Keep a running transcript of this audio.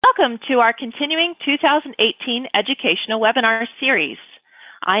Welcome to our continuing 2018 educational webinar series.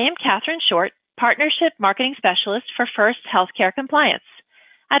 I am Catherine Short, Partnership Marketing Specialist for First Healthcare Compliance.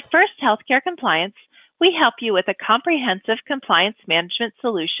 At First Healthcare Compliance, we help you with a comprehensive compliance management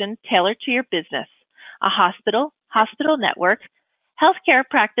solution tailored to your business, a hospital, hospital network, healthcare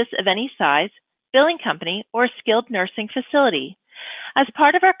practice of any size, billing company, or skilled nursing facility. As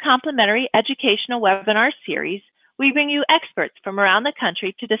part of our complimentary educational webinar series, we bring you experts from around the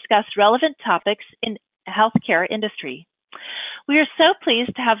country to discuss relevant topics in the healthcare industry. We are so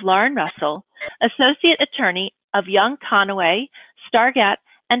pleased to have Lauren Russell, Associate Attorney of Young Conaway, Stargatt,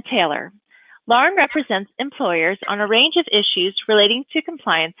 and Taylor. Lauren represents employers on a range of issues relating to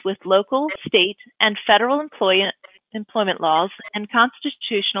compliance with local, state, and federal employment laws and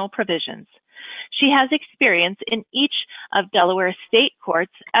constitutional provisions. She has experience in each of Delaware state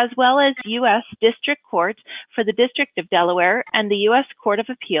courts, as well as U.S. District Court for the District of Delaware and the U.S. Court of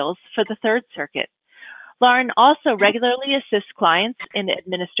Appeals for the Third Circuit. Lauren also regularly assists clients in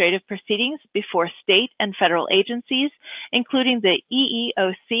administrative proceedings before state and federal agencies, including the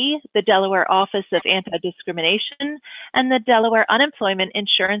EEOC, the Delaware Office of Anti-Discrimination, and the Delaware Unemployment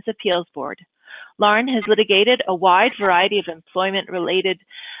Insurance Appeals Board. Lauren has litigated a wide variety of employment-related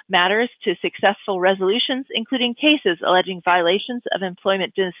matters to successful resolutions, including cases alleging violations of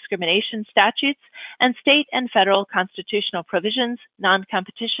employment discrimination statutes and state and federal constitutional provisions,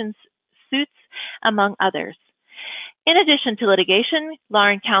 non-competition suits, among others. In addition to litigation,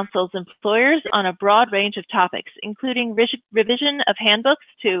 Lauren counsels employers on a broad range of topics, including revision of handbooks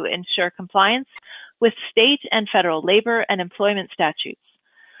to ensure compliance with state and federal labor and employment statutes.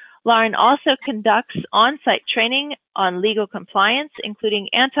 Lauren also conducts on-site training on legal compliance, including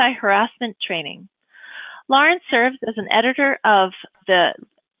anti-harassment training. Lauren serves as an editor of the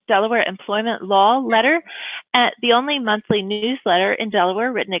Delaware Employment Law Letter, the only monthly newsletter in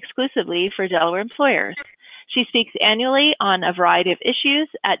Delaware written exclusively for Delaware employers. She speaks annually on a variety of issues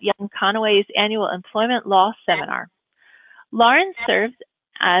at Young Conaway's annual Employment Law Seminar. Lauren served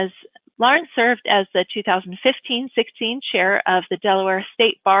as the 2015-16 chair of the Delaware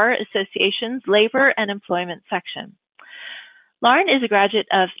State Bar Association's Labor and Employment section. Lauren is a graduate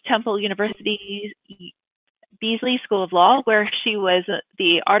of Temple University's Beasley School of Law, where she was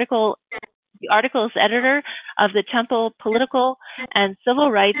the articles editor of the Temple Political and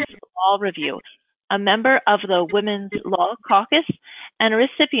Civil Rights Law Review, a member of the Women's Law Caucus, and a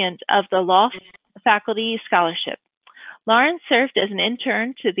recipient of the Law Faculty Scholarship. Lauren served as an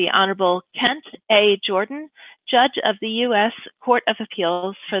intern to the Honorable Kent A. Jordan, Judge of the U.S. Court of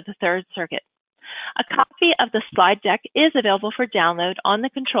Appeals for the Third Circuit. A copy of the slide deck is available for download on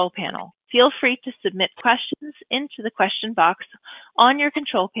the control panel. Feel free to submit questions into the question box on your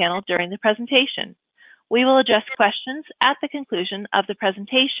control panel during the presentation. We will address questions at the conclusion of the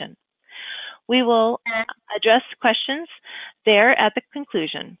presentation. We will address questions there at the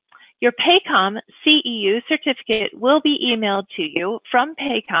conclusion. Your Paycom CEU certificate will be emailed to you from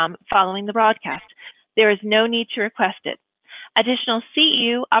Paycom following the broadcast. There is no need to request it. Additional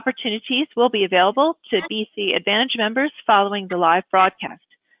CEU opportunities will be available to BC Advantage members following the live broadcast.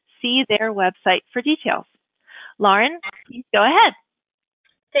 See their website for details. Lauren, please go ahead.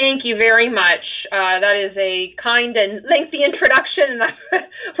 Thank you very much. That is a kind and lengthy introduction, and I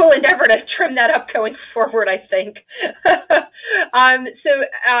will endeavor to trim that up going forward, I think. As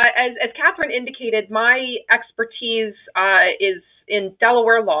Catherine indicated, my expertise is in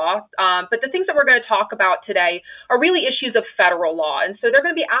Delaware law, but the things that we're going to talk about today are really issues of federal law, and so they're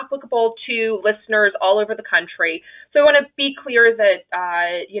going to be applicable to listeners all over the country. So I want to be clear that,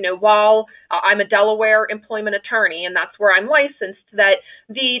 while I'm a Delaware employment attorney, and that's where I'm licensed, that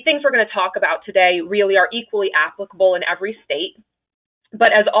the things we're going to talk about today really are equally applicable in every state.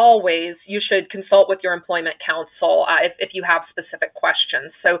 But as always, you should consult with your employment counsel if you have specific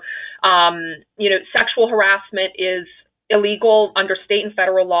questions. So, sexual harassment is illegal under state and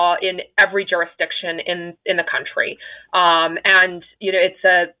federal law in every jurisdiction in the country. It's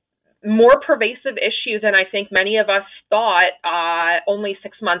a more pervasive issue than I think many of us thought only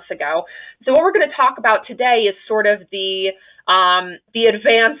 6 months ago. So what we're going to talk about today is sort of the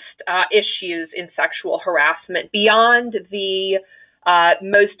advanced issues in sexual harassment beyond the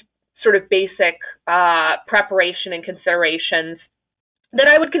most sort of basic preparation and considerations that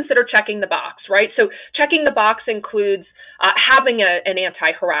I would consider checking the box, right? So checking the box includes having an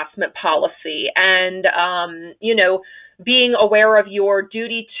anti-harassment policy and, being aware of your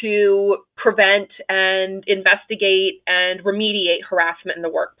duty to prevent and investigate and remediate harassment in the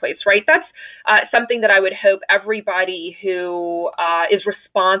workplace, right? That's something that I would hope everybody who is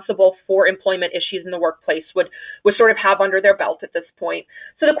responsible for employment issues in the workplace would sort of have under their belt at this point.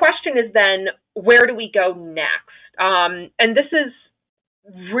 So the question is then, where do we go next? And this is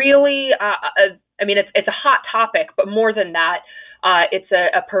really, it's a hot topic, but more than that, it's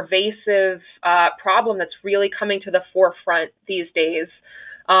a pervasive problem that's really coming to the forefront these days.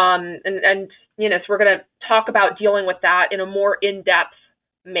 So we're going to talk about dealing with that in a more in-depth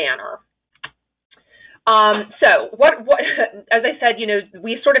manner. So what, as I said,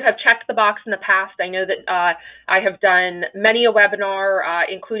 we sort of have checked the box in the past. I know that I have done many a webinar,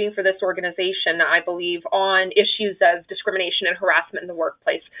 including for this organization, I believe, on issues of discrimination and harassment in the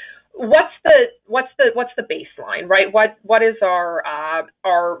workplace. What's the baseline, right? What is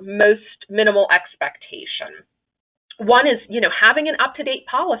our most minimal expectation? One is, having an up-to-date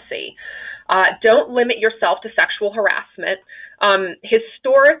policy. Don't limit yourself to sexual harassment.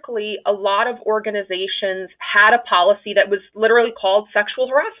 Historically, a lot of organizations had a policy that was literally called sexual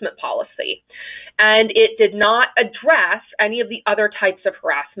harassment policy, and it did not address any of the other types of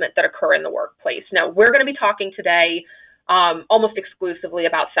harassment that occur in the workplace. Now, we're going to be talking today almost exclusively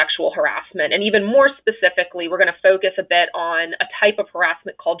about sexual harassment, and even more specifically, we're going to focus a bit on a type of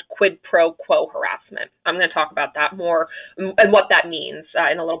harassment called quid pro quo harassment. I'm going to talk about that more and what that means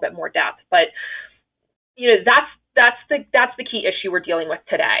in a little bit more depth. But that's the key issue we're dealing with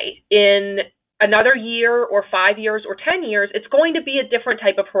today. In another year or 5 years or 10 years, it's going to be a different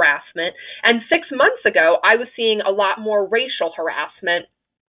type of harassment. And 6 months ago, I was seeing a lot more racial harassment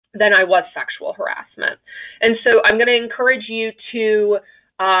than I was sexual harassment. And so I'm going to encourage you to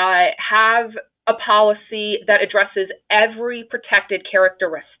have a policy that addresses every protected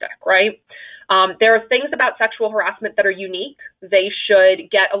characteristic, right? There are things about sexual harassment that are unique. They should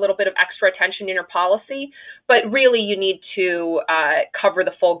get a little bit of extra attention in your policy, but really you need to cover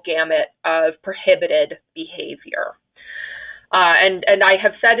the full gamut of prohibited behavior. And I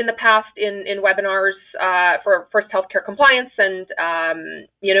have said in the past in webinars for First Healthcare Compliance and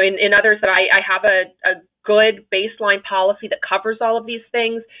in others that I have a good baseline policy that covers all of these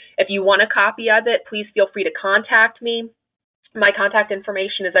things. If you want a copy of it, please feel free to contact me. My contact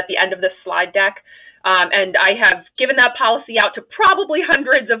information is at the end of this slide deck. And I have given that policy out to probably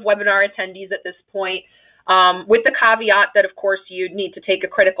hundreds of webinar attendees at this point. With the caveat that, of course, you need to take a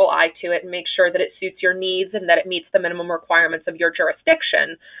critical eye to it and make sure that it suits your needs and that it meets the minimum requirements of your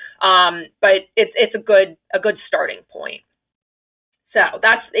jurisdiction. But it's a good starting point. So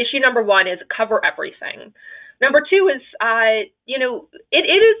that's issue number one, is cover everything. Number two is, it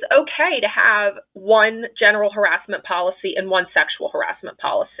is okay to have one general harassment policy and one sexual harassment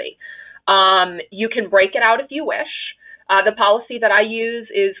policy. You can break it out if you wish. The policy that I use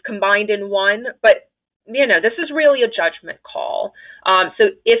is combined in one, but this is really a judgment call. So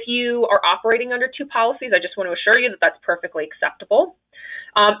if you are operating under two policies, I just want to assure you that that's perfectly acceptable.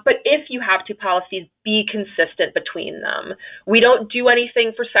 But if you have two policies, be consistent between them. We don't do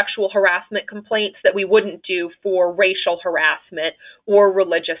anything for sexual harassment complaints that we wouldn't do for racial harassment or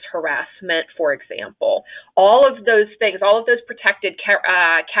religious harassment, for example. All of those things, all of those protected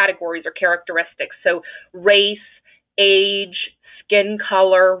categories or characteristics, so race, age, skin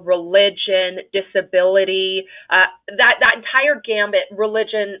color, religion, disability, that entire gambit,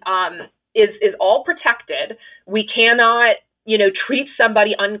 religion is all protected. We cannot treat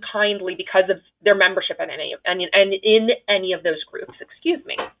somebody unkindly because of their membership in any of those groups, excuse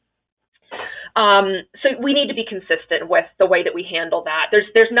me. So we need to be consistent with the way that we handle that.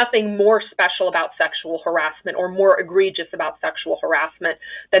 There's nothing more special about sexual harassment or more egregious about sexual harassment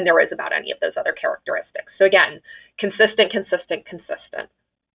than there is about any of those other characteristics. So again, consistent.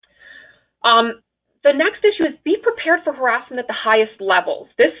 The next issue is be prepared for harassment at the highest levels.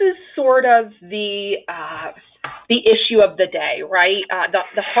 This is sort of the issue of the day, right?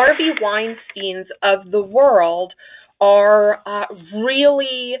 The Harvey Weinsteins of the world are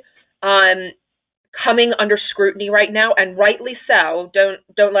really coming under scrutiny right now, and rightly so.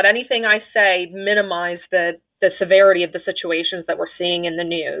 Don't let anything I say minimize the severity of the situations that we're seeing in the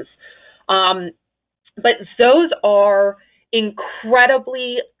news. But those are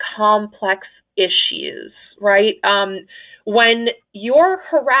incredibly complex issues, right? When your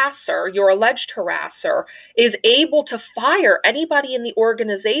harasser, your alleged harasser, is able to fire anybody in the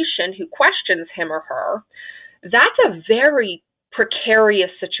organization who questions him or her, that's a very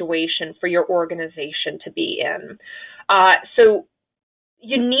precarious situation for your organization to be in. So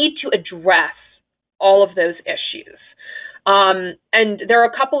you need to address all of those issues. And there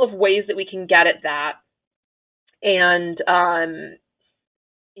are a couple of ways that we can get at that. And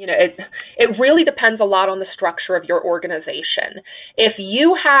it really depends a lot on the structure of your organization. If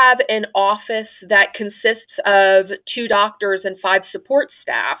you have an office that consists of 2 doctors and 5 support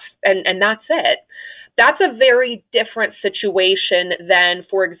staff, and that's it, that's a very different situation than,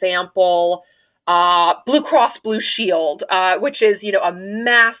 for example, Blue Cross Blue Shield, which is, a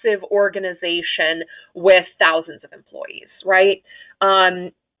massive organization with thousands of employees, right?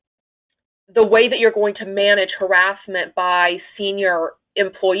 The way that you're going to manage harassment by senior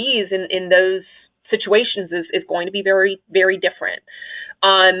employees in those situations is going to be very, very different.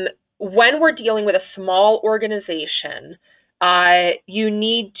 When we're dealing with a small organization, you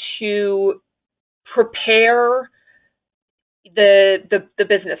need to prepare the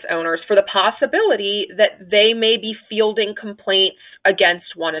business owners for the possibility that they may be fielding complaints against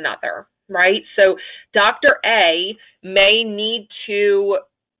one another, right? So Dr. A may need to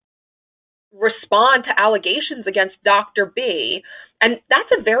respond to allegations against Dr. B, and that's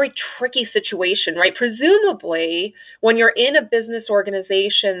a very tricky situation, right? Presumably, when you're in a business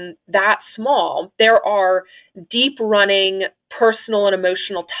organization that small, there are deep-running personal and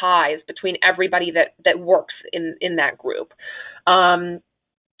emotional ties between everybody that works in that group. And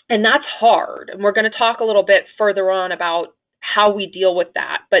that's hard. And we're going to talk a little bit further on about how we deal with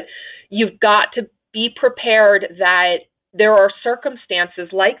that. But you've got to be prepared that there are circumstances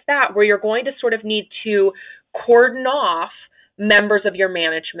like that where you're going to sort of need to cordon off members of your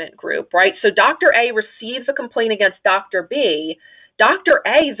management group, right? So Dr. A receives a complaint against Dr. B. Dr.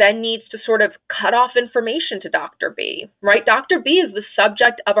 A then needs to sort of cut off information to Dr. B, right? Dr. B is the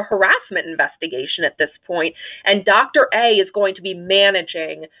subject of a harassment investigation at this point, and Dr. A is going to be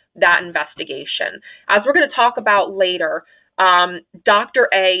managing that investigation. As we're going to talk about later, Dr.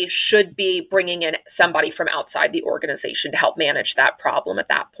 A should be bringing in somebody from outside the organization to help manage that problem at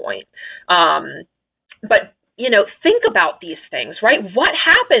that point. But think about these things, right? What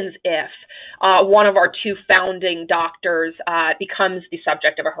happens if one of our 2 founding doctors becomes the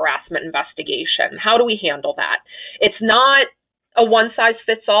subject of a harassment investigation? How do we handle that? It's not a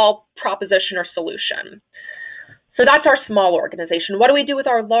one-size-fits-all proposition or solution. So that's our small organization. What do we do with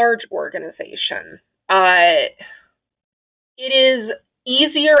our large organization? It is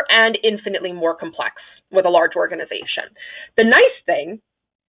easier and infinitely more complex with a large organization. The nice thing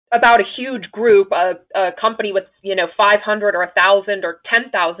about a huge group, a company with 500 or 1,000 or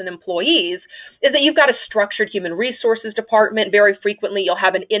 10,000 employees, is that you've got a structured human resources department. Very frequently, you'll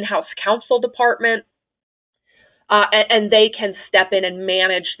have an in-house counsel department, and they can step in and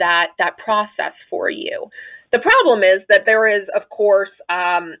manage that process for you. The problem is that there is, of course,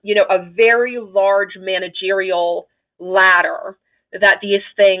 a very large managerial ladder that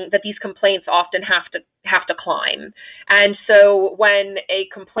these complaints often have to climb. And so when a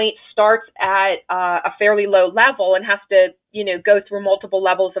complaint starts at a fairly low level and has to go through multiple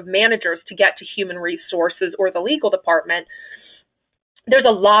levels of managers to get to human resources or the legal department, there's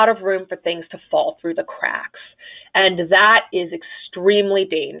a lot of room for things to fall through the cracks. And that is extremely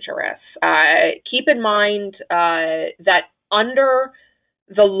dangerous. Keep in mind that under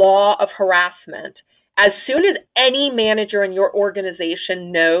the law of harassment, as soon as any manager in your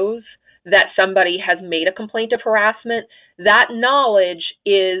organization knows that somebody has made a complaint of harassment, that knowledge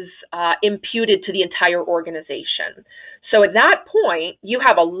is imputed to the entire organization. So at that point, you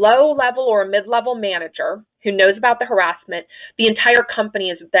have a low-level or a mid-level manager who knows about the harassment. The entire company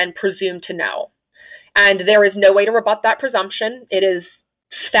is then presumed to know. And there is no way to rebut that presumption. It is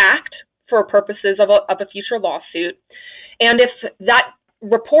fact for purposes of a future lawsuit. And if that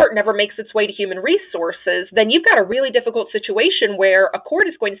report never makes its way to human resources, then you've got a really difficult situation where a court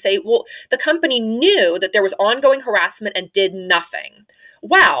is going to say, well, the company knew that there was ongoing harassment and did nothing.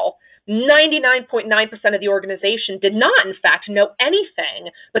 Well, 99.9% of the organization did not, in fact, know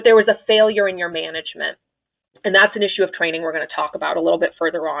anything, but there was a failure in your management. And that's an issue of training we're going to talk about a little bit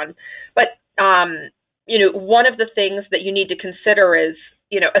further on. But, one of the things that you need to consider is,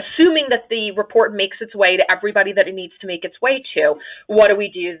 assuming that the report makes its way to everybody that it needs to make its way to, what do we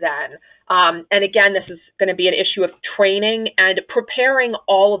do then? And again, this is going to be an issue of training and preparing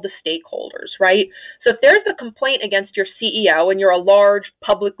all of the stakeholders, right? So if there's a complaint against your CEO and you're a large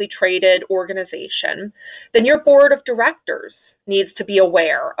publicly traded organization, then your board of directors needs to be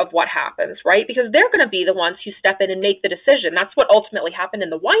aware of what happens, right? Because they're going to be the ones who step in and make the decision. That's what ultimately happened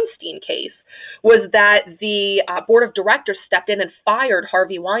in the Weinstein case, was that the board of directors stepped in and fired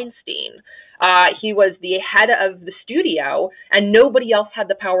Harvey Weinstein. He was the head of the studio, and nobody else had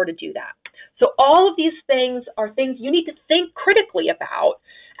the power to do that. So all of these things are things you need to think critically about,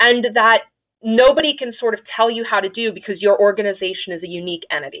 and that nobody can sort of tell you how to do because your organization is a unique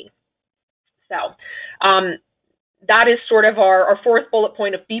entity. So, that is sort of our fourth bullet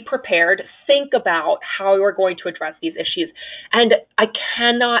point of be prepared. Think about how you're going to address these issues. And I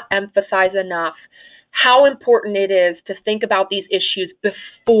cannot emphasize enough how important it is to think about these issues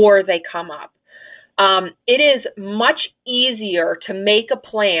before they come up. It is much easier to make a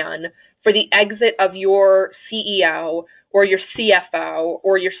plan for the exit of your CEO or your CFO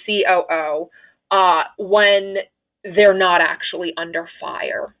or your COO when they're not actually under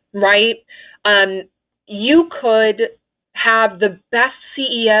fire, right? You could have the best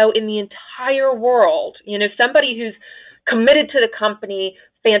CEO in the entire world, somebody who's committed to the company,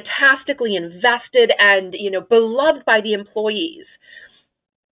 fantastically invested, and, beloved by the employees.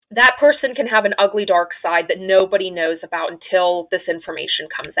 That person can have an ugly dark side that nobody knows about until this information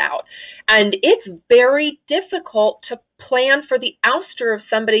comes out. And it's very difficult to plan for the ouster of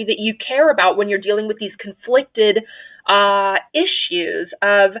somebody that you care about when you're dealing with these conflicted issues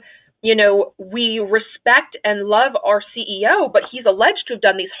of, we respect and love our CEO, but he's alleged to have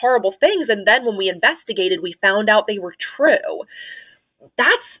done these horrible things. And then when we investigated, we found out they were true.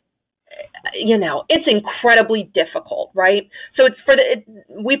 That's, it's incredibly difficult, right? So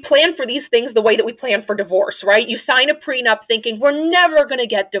we plan for these things the way that we plan for divorce, right? You sign a prenup thinking we're never going to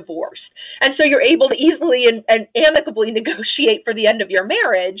get divorced. And so you're able to easily and amicably negotiate for the end of your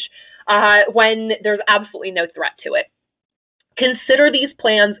marriage when there's absolutely no threat to it. Consider these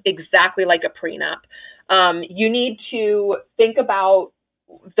plans exactly like a prenup. You need to think about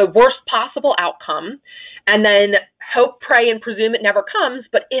the worst possible outcome and then hope, pray, and presume it never comes,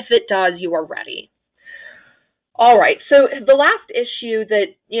 but if it does, you are ready. All right, so the last issue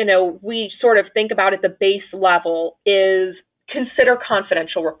that, we sort of think about at the base level is consider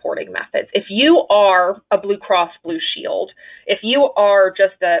confidential reporting methods. If you are a Blue Cross Blue Shield, if you are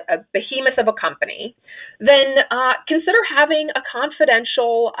just a behemoth of a company, then consider having a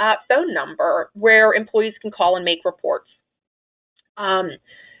confidential phone number where employees can call and make reports.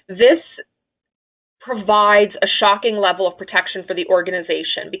 This provides a shocking level of protection for the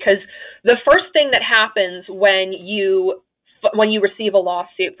organization, because the first thing that happens when you receive a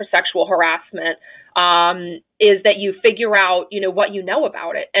lawsuit for sexual harassment is that you figure out, what you know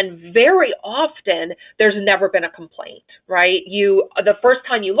about it. And very often there's never been a complaint, right? The first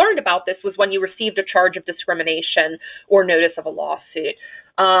time you learned about this was when you received a charge of discrimination or notice of a lawsuit.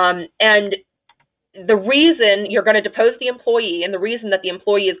 And the reason you're going to depose the employee and the reason that the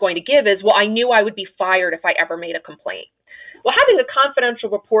employee is going to give is, well, I knew I would be fired if I ever made a complaint. Well, having a confidential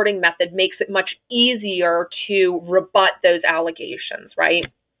reporting method makes it much easier to rebut those allegations, right?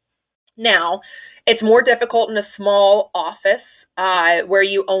 Now, it's more difficult in a small office where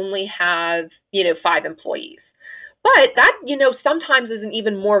you only have, 5 employees. But that, sometimes is an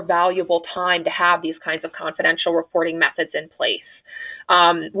even more valuable time to have these kinds of confidential reporting methods in place.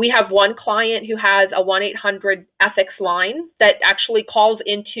 We have one client who has a 1-800 ethics line that actually calls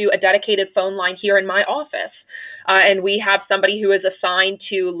into a dedicated phone line here in my office. And we have somebody who is assigned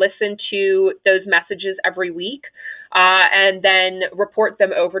to listen to those messages every week and then report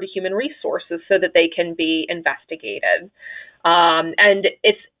them over to human resources so that they can be investigated. And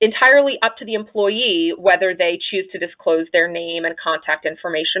it's entirely up to the employee whether they choose to disclose their name and contact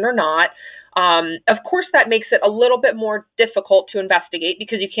information or not. Of course, that makes it a little bit more difficult to investigate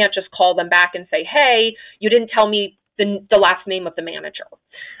because you can't just call them back and say, hey, you didn't tell me the last name of the manager.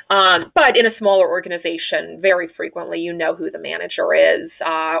 But in a smaller organization, very frequently you know who the manager is,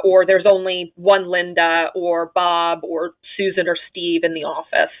 or there's only one Linda or Bob or Susan or Steve in the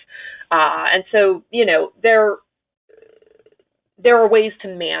office. And so, there are ways to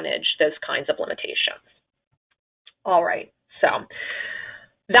manage those kinds of limitations. All right, so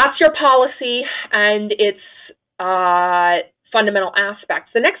that's your policy and its fundamental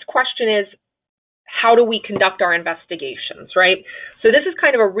aspects. The next question is, how do we conduct our investigations, right? So this is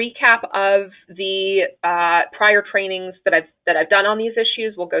kind of a recap of the prior trainings that I've done on these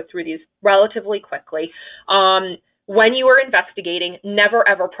issues. We'll go through these relatively quickly. When you are investigating, never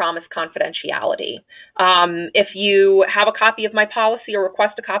ever promise confidentiality. If you have a copy of my policy or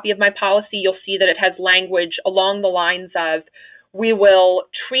request a copy of my policy, you'll see that it has language along the lines of, we will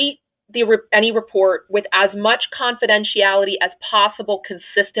treat any report with as much confidentiality as possible,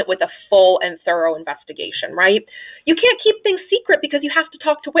 consistent with a full and thorough investigation, right? You can't keep things secret because you have to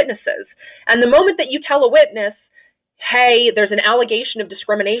talk to witnesses. And the moment that you tell a witness, hey, there's an allegation of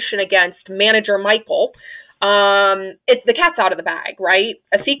discrimination against manager Michael, it's the cat's out of the bag, right?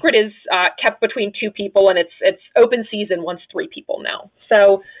 A secret is kept between 2 people, and it's open season once 3 people know.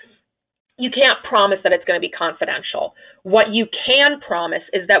 So you can't promise that it's going to be confidential. What you can promise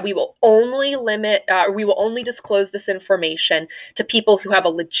is that we will only disclose this information to people who have a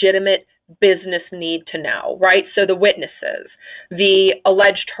legitimate business need to know, right? So the witnesses, the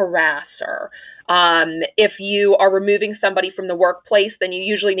alleged harasser. If you are removing somebody from the workplace, then you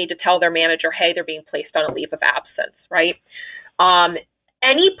usually need to tell their manager, hey, they're being placed on a leave of absence, right?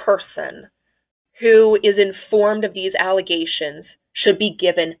 Any person who is informed of these allegations should be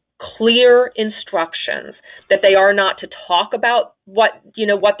given clear instructions that they are not to talk about what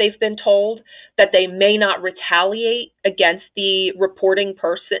they've been told, that they may not retaliate against the reporting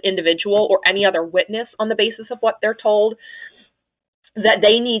individual or any other witness on the basis of what they're told, that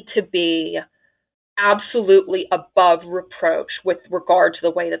they need to be absolutely above reproach with regard to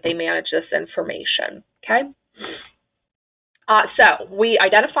the way that they manage this information, okay? So we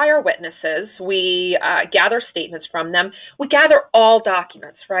identify our witnesses, we gather statements from them, we gather all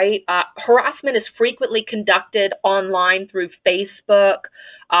documents, right? Harassment is frequently conducted online through Facebook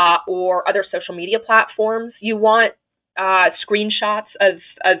or other social media platforms. You want screenshots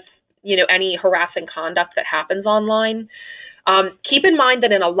of any harassing conduct that happens online. Keep in mind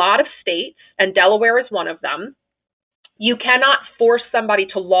that in a lot of states, and Delaware is one of them, you cannot force somebody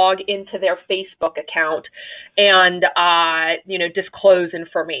to log into their Facebook account and, disclose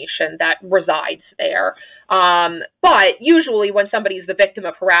information that resides there. But usually when somebody is the victim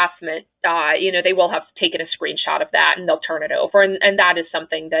of harassment, they will have taken a screenshot of that and they'll turn it over. And that is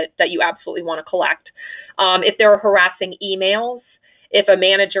something that you absolutely want to collect. If there are harassing emails, if a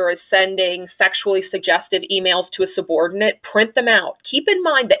manager is sending sexually suggestive emails to a subordinate, print them out. Keep in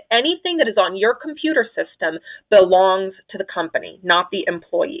mind that anything that is on your computer system belongs to the company, not the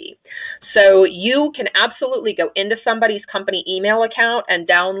employee. So you can absolutely go into somebody's company email account and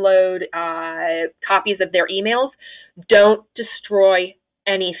download copies of their emails. Don't destroy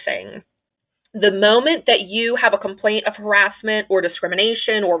anything. The moment that you have a complaint of harassment or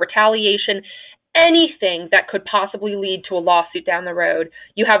discrimination or retaliation, anything that could possibly lead to a lawsuit down the road,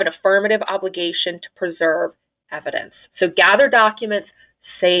 you have an affirmative obligation to preserve evidence. So gather documents,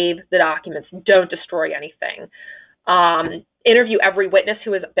 save the documents, don't destroy anything. Interview every witness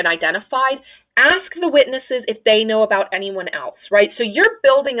who has been identified. Ask the witnesses if they know about anyone else, right? So you're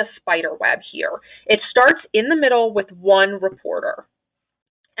building a spider web here. It starts in the middle with one reporter.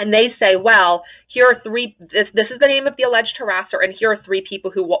 And they say, well, here are three, this is the name of the alleged harasser, and here are three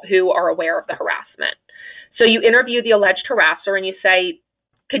people who are aware of the harassment. So you interview the alleged harasser and you say,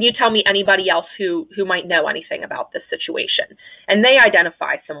 can you tell me anybody else who might know anything about this situation? And they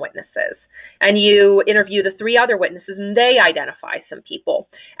identify some witnesses. And you interview the three other witnesses and they identify some people.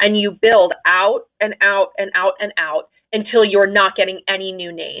 And you build out and out and out and out until you're not getting any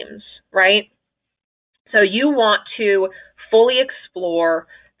new names, right? So you want to fully explore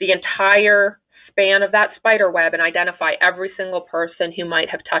the entire span of that spider web and identify every single person who might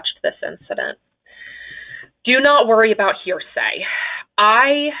have touched this incident. Do not worry about hearsay.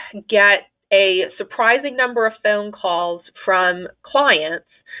 I get a surprising number of phone calls from clients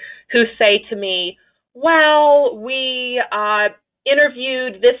who say to me, well, we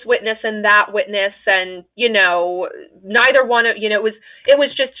interviewed this witness and that witness, and neither one of it was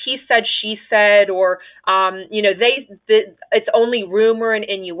just he said, she said, or it's only rumor and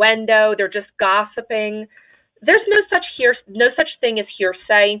innuendo, they're just gossiping. There's no such thing as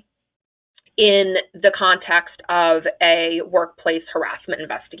hearsay in the context of a workplace harassment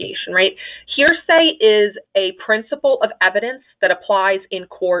investigation, right? Hearsay is a principle of evidence that applies in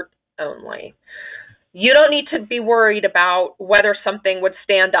court only. You don't need to be worried about whether something would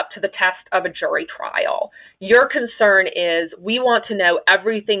stand up to the test of a jury trial. Your concern is we want to know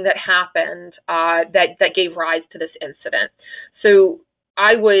everything that happened that gave rise to this incident. So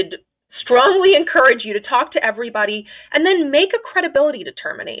I would strongly encourage you to talk to everybody and then make a credibility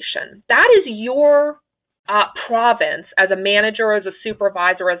determination. That is your province as a manager, as a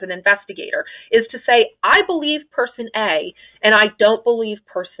supervisor, as an investigator, is to say, I believe person A and I don't believe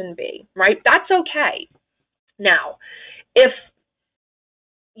person B, right? That's okay. Now, if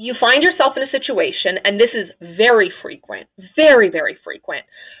you find yourself in a situation, and this is very frequent, very, very frequent,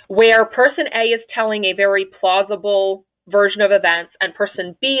 where person A is telling a very plausible version of events and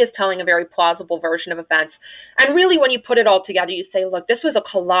person B is telling a very plausible version of events. And really, when you put it all together, you say, look, this was a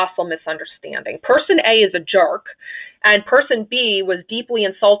colossal misunderstanding. Person A is a jerk and person B was deeply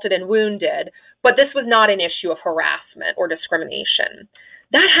insulted and wounded, but this was not an issue of harassment or discrimination.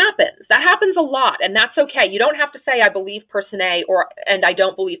 That happens. That happens a lot, and that's okay. You don't have to say, I believe person A and I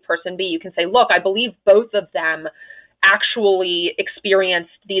don't believe person B. You can say, look, I believe both of them actually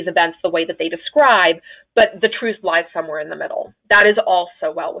experienced these events the way that they describe, but the truth lies somewhere in the middle. That is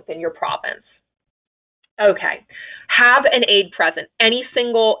also well within your province. Okay. Have an aide present. Any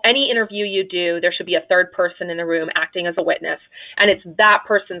interview you do, there should be a third person in the room acting as a witness, and it's that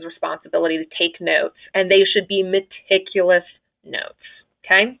person's responsibility to take notes, and they should be meticulous notes.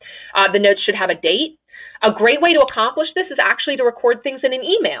 Okay. The notes should have a date. A great way to accomplish this is actually to record things in an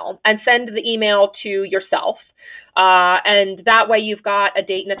email and send the email to yourself. And that way you've got a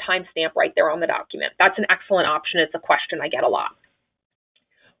date and a timestamp right there on the document. That's an excellent option. It's a question I get a lot.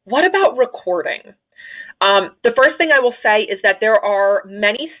 What about recording? The first thing I will say is that there are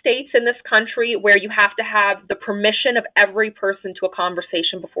many states in this country where you have to have the permission of every person to a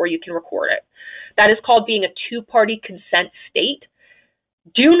conversation before you can record it. That is called being a two-party consent state.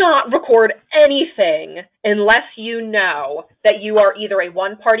 Do not record anything unless you know that you are either a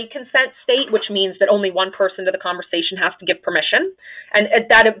one-party consent state, which means that only one person to the conversation has to give permission, and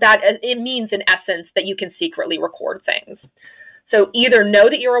that it means in essence that you can secretly record things. So either know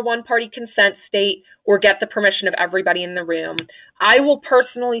that you're a one-party consent state or get the permission of everybody in the room. I will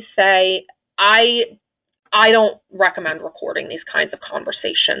personally say I don't recommend recording these kinds of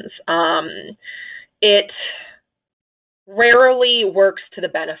conversations. It rarely works to the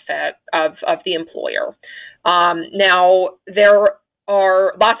benefit of the employer. Now, there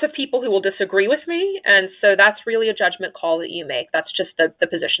are lots of people who will disagree with me, and so that's really a judgment call that you make. That's just the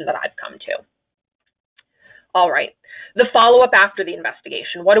position that I've come to. All right. The follow-up after the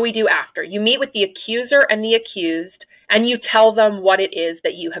investigation. What do we do after? You meet with the accuser and the accused, and you tell them what it is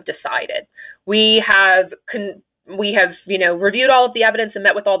that you have decided. We have reviewed all of the evidence and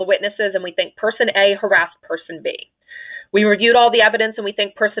met with all the witnesses, and we think person A harassed person B. We reviewed all the evidence, and we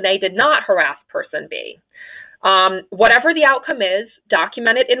think person A did not harass person B. Whatever the outcome is,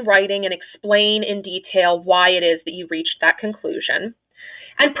 document it in writing and explain in detail why it is that you reached that conclusion.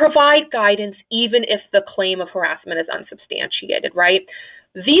 And provide guidance even if the claim of harassment is unsubstantiated, right?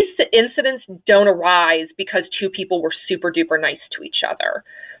 These incidents don't arise because two people were super duper nice to each other.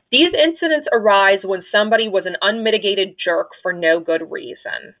 These incidents arise when somebody was an unmitigated jerk for no good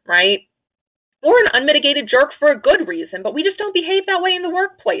reason, right? Or an unmitigated jerk for a good reason, but we just don't behave that way in the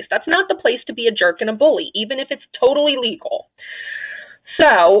workplace. That's not the place to be a jerk and a bully, even if it's totally legal.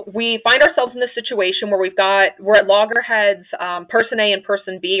 So we find ourselves in this situation where we're at loggerheads. Person A and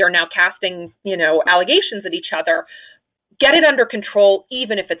person B are now casting, allegations at each other. Get it under control,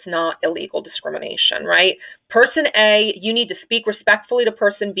 even if it's not illegal discrimination, right? Person A, you need to speak respectfully to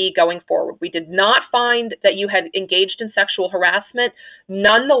person B going forward. We did not find that you had engaged in sexual harassment.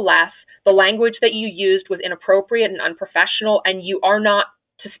 Nonetheless, the language that you used was inappropriate and unprofessional, and you are not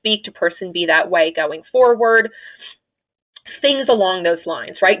to speak to person B that way going forward. Things along those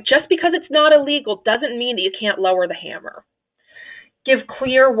lines, right? Just because it's not illegal doesn't mean that you can't lower the hammer. Give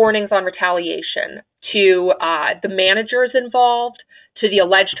clear warnings on retaliation to the managers involved, to the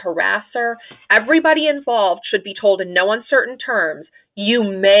alleged harasser. Everybody involved should be told in no uncertain terms, you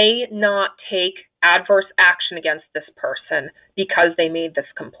may not take adverse action against this person because they made this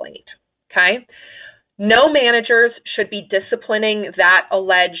complaint, okay? No managers should be disciplining that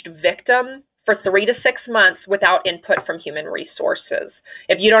alleged victim for 3 to 6 months without input from human resources.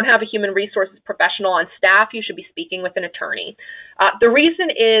 If you don't have a human resources professional on staff, you should be speaking with an attorney. The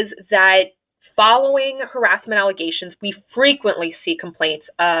reason is that following harassment allegations, we frequently see complaints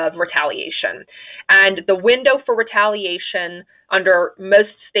of retaliation. And the window for retaliation under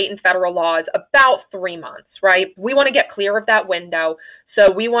most state and federal law is about 3 months, right? We want to get clear of that window. So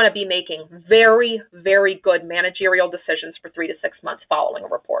we want to be making very, very good managerial decisions for 3 to 6 months following a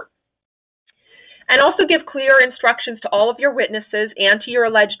report. And also give clear instructions to all of your witnesses and to your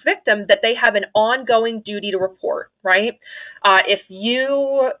alleged victim that they have an ongoing duty to report, right?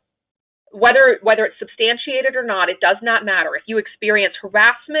 Whether it's substantiated or not, it does not matter. If you experience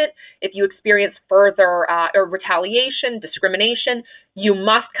harassment, if you experience further or retaliation, discrimination, you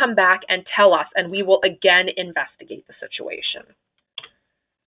must come back and tell us, and we will again investigate the situation.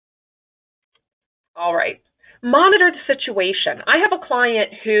 All right. Monitor the situation. I have a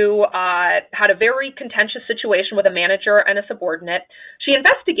client who had a very contentious situation with a manager and a subordinate. She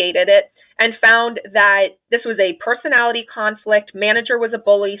investigated it and found that this was a personality conflict. Manager was a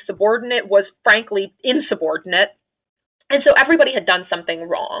bully. Subordinate was, frankly, insubordinate. And so everybody had done something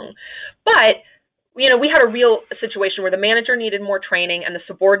wrong. But we had a real situation where the manager needed more training and the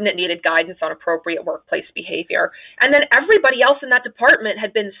subordinate needed guidance on appropriate workplace behavior. And then everybody else in that department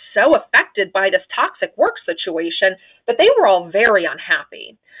had been so affected by this toxic work situation that they were all very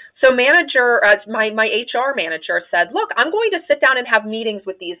unhappy. So my HR manager said, look, I'm going to sit down and have meetings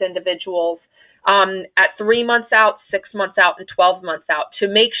with these individuals at 3 months out, 6 months out, and 12 months out to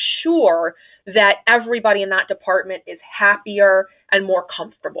make sure that everybody in that department is happier and more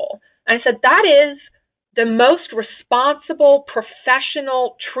comfortable. And I said, that is the most responsible,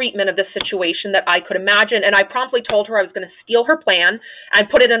 professional treatment of this situation that I could imagine. And I promptly told her I was going to steal her plan and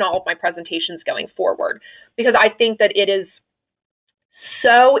put it in all of my presentations going forward, because I think that it is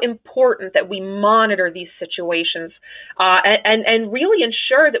so important that we monitor these situations and really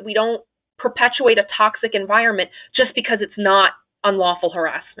ensure that we don't perpetuate a toxic environment just because it's not unlawful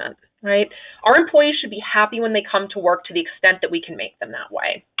harassment, right? Our employees should be happy when they come to work to the extent that we can make them that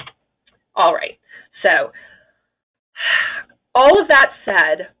way. All right. So, all of that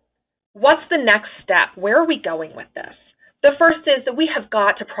said, what's the next step? Where are we going with this? The first is that we have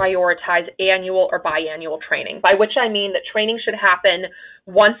got to prioritize annual or biannual training, by which I mean that training should happen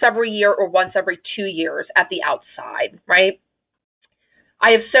once every year or once every 2 years at the outside, right?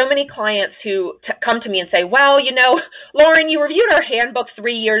 I have so many clients who come to me and say, well, Lauren, you reviewed our handbook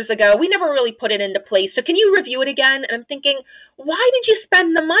 3 years ago. We never really put it into place. So can you review it again? And I'm thinking, why did you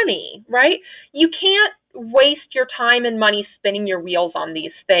spend the money, right? You can't waste your time and money spinning your wheels on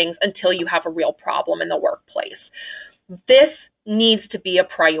these things until you have a real problem in the workplace. This needs to be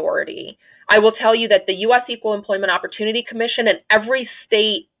a priority. I will tell you that the U.S. Equal Employment Opportunity Commission and every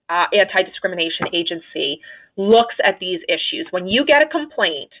state anti-discrimination agency looks at these issues. When you get a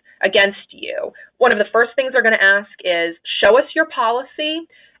complaint against you, one of the first things they're going to ask is, show us your policy,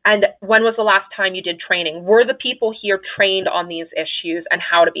 and when was the last time you did training? Were the people here trained on these issues and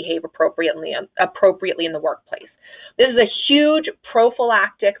how to behave appropriately in the workplace? This is a huge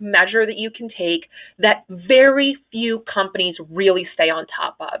prophylactic measure that you can take that very few companies really stay on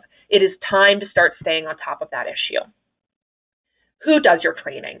top of. It is time to start staying on top of that issue. Who does your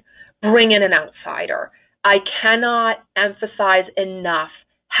training? Bring in an outsider. I cannot emphasize enough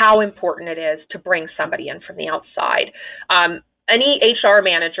how important it is to bring somebody in from the outside. Any HR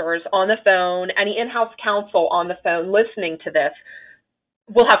managers on the phone, any in-house counsel on the phone listening to this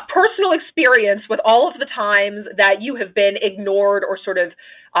will have personal experience with all of the times that you have been ignored or sort of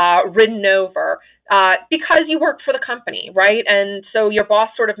ridden over because you work for the company, right? And so your boss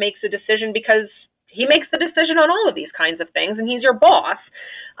sort of makes a decision because he makes the decision on all of these kinds of things, and he's your boss.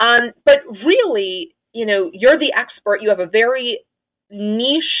 But really, you're the expert. You have a very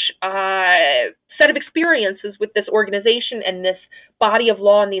niche set of experiences with this organization and this body of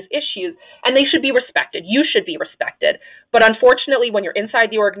law and these issues, and they should be respected. You should be respected. But unfortunately, when you're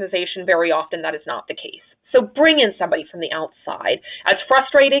inside the organization, very often that is not the case. So bring in somebody from the outside. As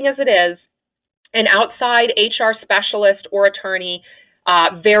frustrating as it is, an outside HR specialist or attorney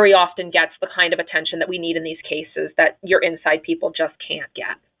very often gets the kind of attention that we need in these cases that your inside people just can't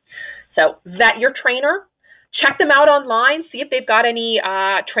get. So vet your trainer. Check them out online. See if they've got any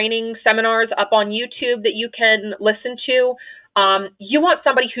training seminars up on YouTube that you can listen to. You want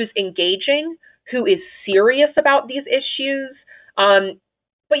somebody who's engaging, who is serious about these issues,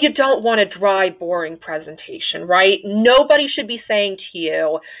 but you don't want a dry, boring presentation, right? Nobody should be saying to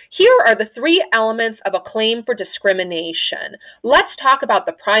you, here are the 3 elements of a claim for discrimination. Let's talk about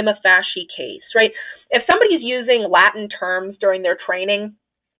the prima facie case, right? If somebody's using Latin terms during their training,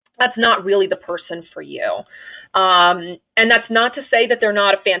 that's not really the person for you. And that's not to say that they're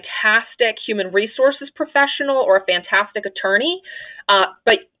not a fantastic human resources professional or a fantastic attorney,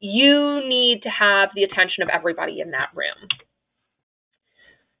 but you need to have the attention of everybody in that room.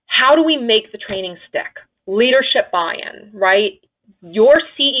 How do we make the training stick? Leadership buy-in, right? Your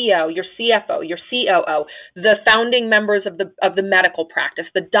CEO, your CFO, your COO, the founding members of the medical practice,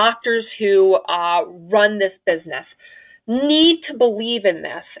 the doctors who run this business, need to believe in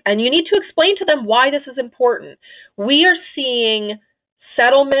this, and you need to explain to them why this is important. We are seeing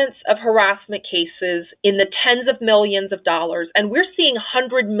settlements of harassment cases in the tens of millions of dollars, and we're seeing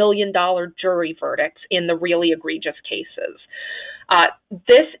 $100 million jury verdicts in the really egregious cases.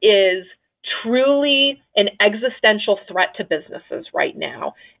 This is truly an existential threat to businesses right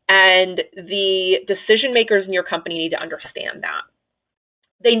now, and the decision makers in your company need to understand that.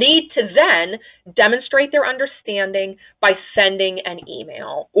 They need to then demonstrate their understanding by sending an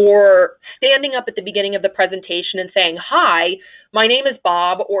email or standing up at the beginning of the presentation and saying, hi, my name is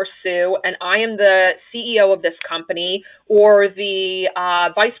Bob or Sue, and I am the CEO of this company or the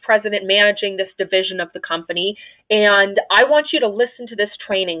vice president managing this division of the company, and I want you to listen to this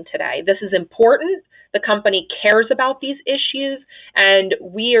training today. This is important. The company cares about these issues, and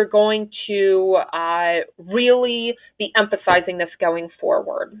we are going to really be emphasizing this going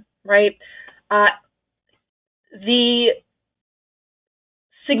forward, right? The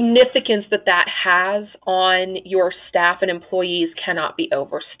significance that has on your staff and employees cannot be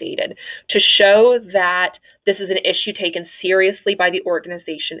overstated. To show that this is an issue taken seriously by the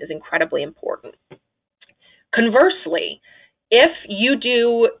organization is incredibly important. Conversely, if you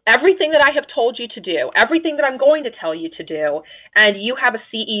do everything that I have told you to do, everything that I'm going to tell you to do, and you have a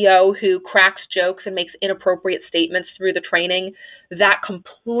CEO who cracks jokes and makes inappropriate statements through the training, that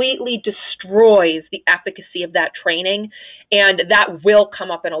completely destroys the efficacy of that training, and that will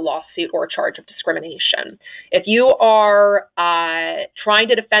come up in a lawsuit or a charge of discrimination. If you are trying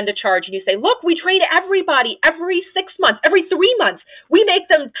to defend a charge and you say, look, we train everybody every 6 months, every 3 months, we make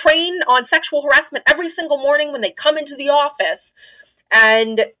them train on sexual harassment every single morning when they come into the office.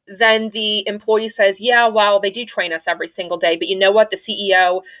 And then the employee says, yeah, well, they do train us every single day, but you know what? The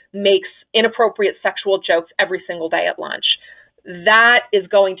CEO makes inappropriate sexual jokes every single day at lunch. That is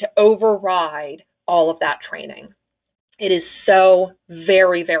going to override all of that training. It is so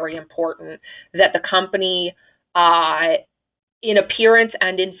very, very important that the company, in appearance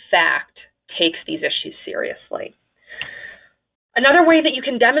and in fact, takes these issues seriously. Another way that you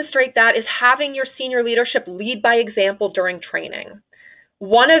can demonstrate that is having your senior leadership lead by example during training.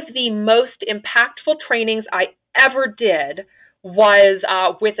 One of the most impactful trainings I ever did was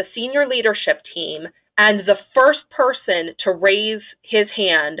with a senior leadership team, and the first person to raise his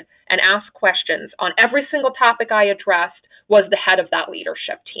hand and ask questions on every single topic I addressed was the head of that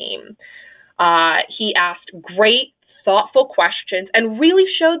leadership team. He asked great, thoughtful questions and really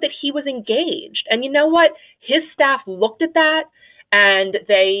showed that he was engaged. And you know what? His staff looked at that and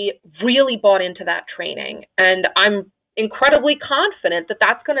they really bought into that training. And I'm incredibly confident that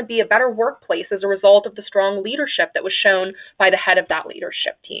that's going to be a better workplace as a result of the strong leadership that was shown by the head of that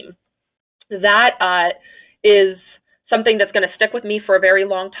leadership team. That is something that's going to stick with me for a very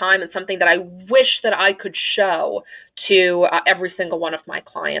long time and something that I wish that I could show to every single one of my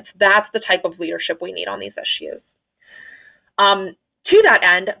clients. That's the type of leadership we need on these issues. To that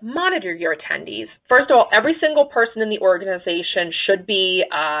end, monitor your attendees. First of all, every single person in the organization should be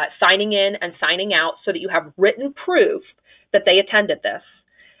signing in and signing out so that you have written proof that they attended this.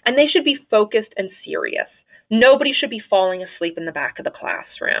 And they should be focused and serious. Nobody should be falling asleep in the back of the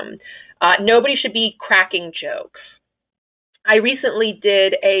classroom. Nobody should be cracking jokes. I recently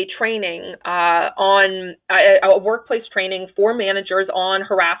did a training on a workplace training for managers on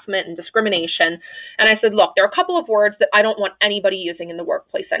harassment and discrimination. And I said, look, there are a couple of words that I don't want anybody using in the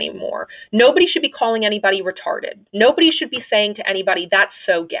workplace anymore. Nobody should be calling anybody retarded. Nobody should be saying to anybody, that's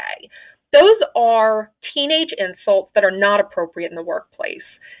so gay. Those are teenage insults that are not appropriate in the workplace.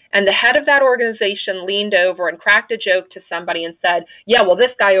 And the head of that organization leaned over and cracked a joke to somebody and said, yeah, well,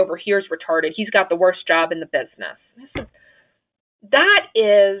 this guy over here is retarded. He's got the worst job in the business. And I said, that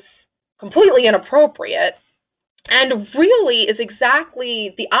is completely inappropriate and really is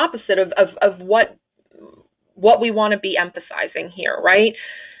exactly the opposite of what we want to be emphasizing here, right?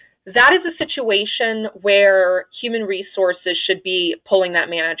 That is a situation where human resources should be pulling that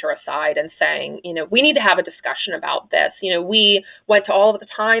manager aside and saying, you know, we need to have a discussion about this. You know, we went to all of the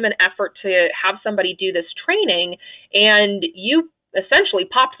time and effort to have somebody do this training, and you essentially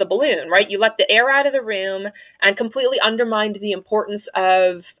popped the balloon, right? You let the air out of the room and completely undermined the importance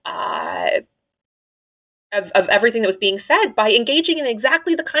of everything that was being said by engaging in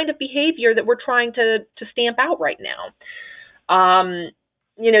exactly the kind of behavior that we're trying to stamp out right now.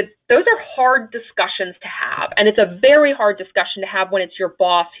 You know, those are hard discussions to have, and it's a very hard discussion to have when it's your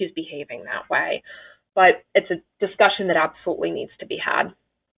boss who's behaving that way, but it's a discussion that absolutely needs to be had.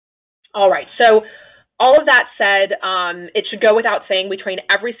 All right, so all of that said, it should go without saying we train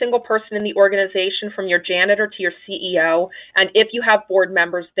every single person in the organization from your janitor to your CEO, and if you have board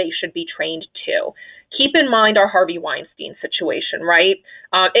members, they should be trained too. Keep in mind our Harvey Weinstein situation, right?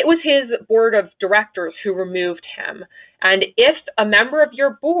 It was his board of directors who removed him. And if a member of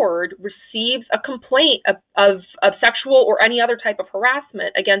your board receives a complaint of sexual or any other type of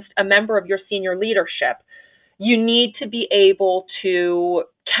harassment against a member of your senior leadership, you need to be able to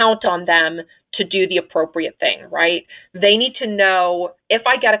count on them to do the appropriate thing, right? They need to know, if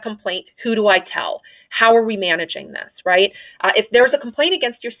I get a complaint, who do I tell? How are we managing this, right? If there's a complaint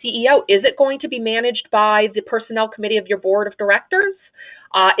against your CEO, is it going to be managed by the personnel committee of your board of directors?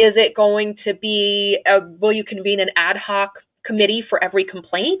 Is it going to be, will you convene an ad hoc committee for every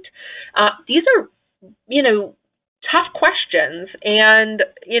complaint? These are, you know, tough questions. And,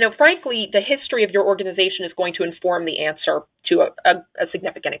 you know, frankly, the history of your organization is going to inform the answer to a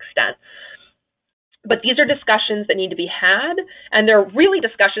significant extent. But these are discussions that need to be had, and they're really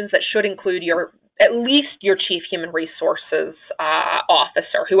discussions that should include at least your chief human resources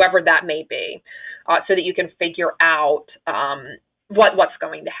officer, whoever that may be, so that you can figure out what's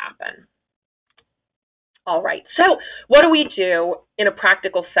going to happen. All right, so what do we do in a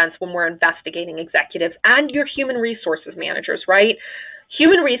practical sense when we're investigating executives and your human resources managers, right?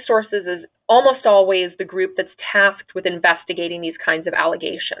 Human resources is almost always the group that's tasked with investigating these kinds of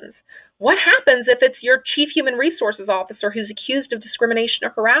allegations. What happens if it's your chief human resources officer who's accused of discrimination or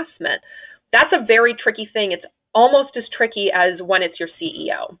harassment? That's a very tricky thing. It's almost as tricky as when it's your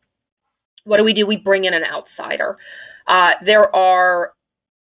CEO. What do? We bring in an outsider. There are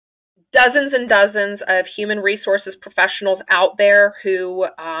dozens and dozens of human resources professionals out there who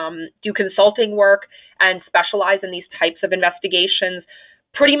do consulting work and specialize in these types of investigations.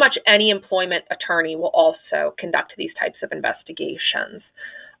 Pretty much any employment attorney will also conduct these types of investigations.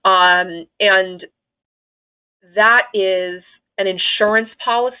 And that is an insurance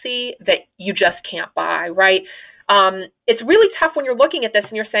policy that you just can't buy, right? It's really tough when you're looking at this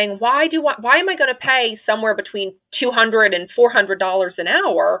and you're saying, why am I going to pay somewhere between $200 and $400 an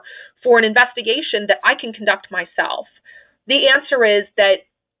hour for an investigation that I can conduct myself? The answer is that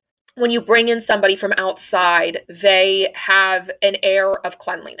when you bring in somebody from outside, they have an air of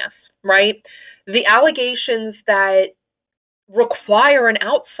cleanliness, right? The allegations that require an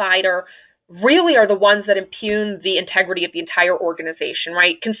outsider really are the ones that impugn the integrity of the entire organization,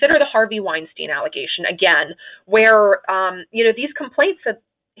 right? Consider the Harvey Weinstein allegation, again, where, these complaints that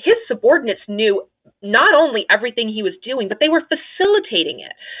his subordinates knew not only everything he was doing, but they were facilitating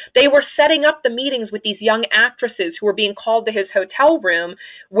it. They were setting up the meetings with these young actresses who were being called to his hotel room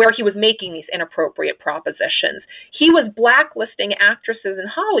where he was making these inappropriate propositions. He was blacklisting actresses in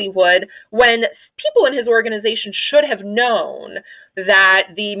Hollywood when people in his organization should have known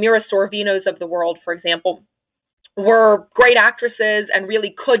that the Mira Sorvinos of the world, for example, were great actresses and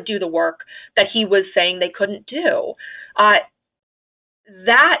really could do the work that he was saying they couldn't do.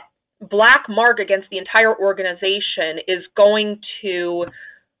 That black mark against the entire organization is going to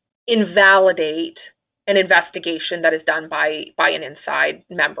invalidate an investigation that is done by an inside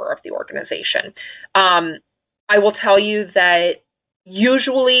member of the organization. I will tell you that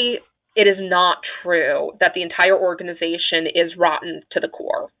usually it is not true that the entire organization is rotten to the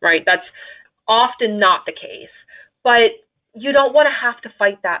core, right? That's often not the case, but you don't want to have to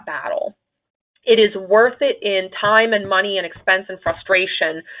fight that battle. It is worth it in time and money and expense and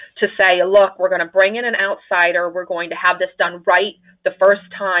frustration to say, look, we're going to bring in an outsider. We're going to have this done right the first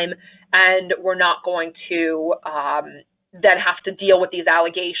time, and we're not going to then have to deal with these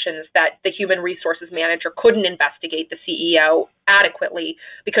allegations that the human resources manager couldn't investigate the CEO adequately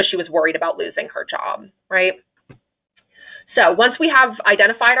because she was worried about losing her job, right? So once we have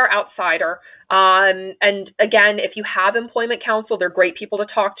identified our outsider, and again, if you have employment counsel, they're great people to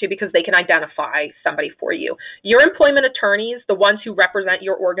talk to because they can identify somebody for you. Your employment attorneys, the ones who represent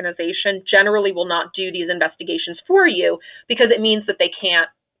your organization, generally will not do these investigations for you because it means that they can't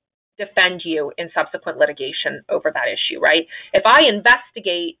defend you in subsequent litigation over that issue, right? If I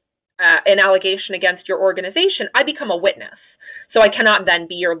investigate an allegation against your organization, I become a witness. So I cannot then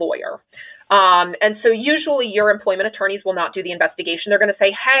be your lawyer. And so usually your employment attorneys will not do the investigation. They're going to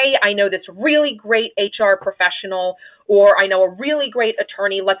say, hey, I know this really great HR professional, or I know a really great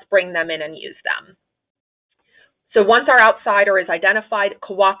attorney. Let's bring them in and use them. So once our outsider is identified,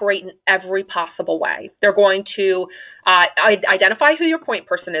 cooperate in every possible way. They're going to identify who your point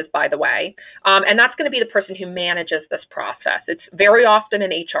person is, by the way, and that's going to be the person who manages this process. It's very often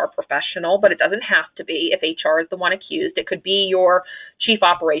an HR professional, but it doesn't have to be. If HR is the one accused, it could be your chief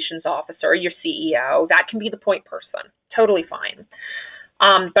operations officer, your CEO. That can be the point person. Totally fine.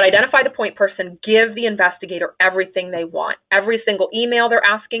 But identify the point person, give the investigator everything they want. Every single email they're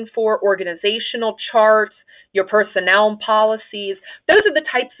asking for, organizational charts, your personnel policies. Those are the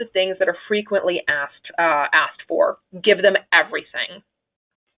types of things that are frequently asked for. Give them everything.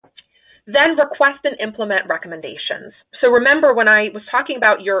 Then request and implement recommendations. So remember when I was talking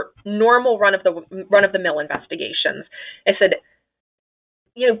about your normal run-of-the-mill investigations, I said,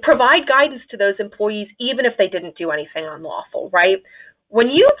 provide guidance to those employees even if they didn't do anything unlawful, right? When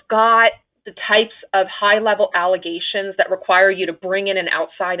you've got the types of high-level allegations that require you to bring in an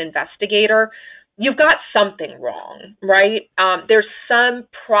outside investigator, you've got something wrong, right? There's some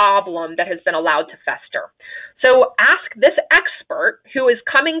problem that has been allowed to fester. So ask this expert who is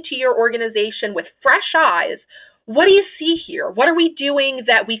coming to your organization with fresh eyes, what do you see here? What are we doing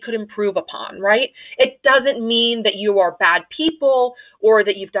that we could improve upon, right? It doesn't mean that you are bad people or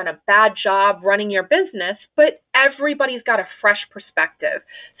that you've done a bad job running your business, but everybody's got a fresh perspective.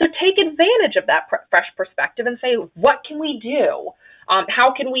 So take advantage of that fresh perspective and say, what can we do?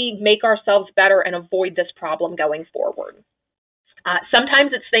 How can we make ourselves better and avoid this problem going forward?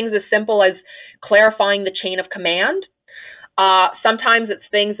 Sometimes it's things as simple as clarifying the chain of command. Sometimes it's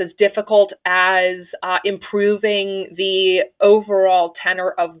things as difficult as improving the overall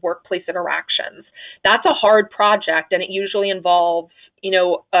tenor of workplace interactions. That's a hard project, and it usually involves,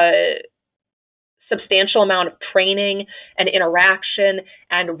 a substantial amount of training and interaction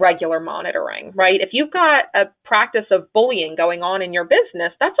and regular monitoring, right? If you've got a practice of bullying going on in your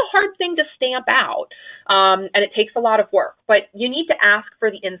business, that's a hard thing to stamp out, and it takes a lot of work. But you need to ask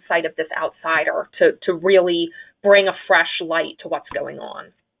for the insight of this outsider to really bring a fresh light to what's going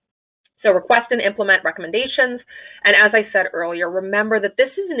on. So request and implement recommendations. And as I said earlier, remember that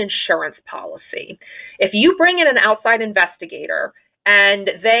this is an insurance policy. If you bring in an outside investigator and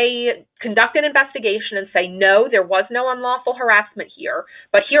they conduct an investigation and say, no, there was no unlawful harassment here,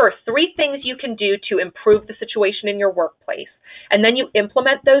 but here are 3 things you can do to improve the situation in your workplace, and then you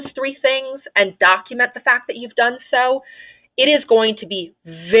implement those 3 things and document the fact that you've done so, it is going to be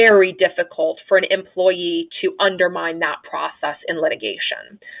very difficult for an employee to undermine that process in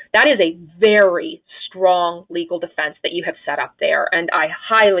litigation. That is a very strong legal defense that you have set up there, and I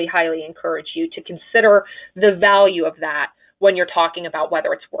highly, highly encourage you to consider the value of that when you're talking about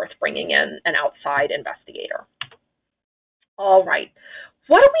whether it's worth bringing in an outside investigator. All right,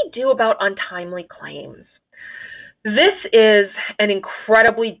 what do we do about untimely claims? This is an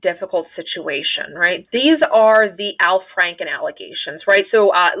incredibly difficult situation, right? These are the Al Franken allegations, right?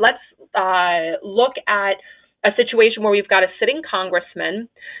 So let's look at a situation where we've got a sitting congressman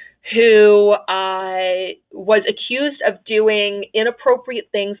who was accused of doing inappropriate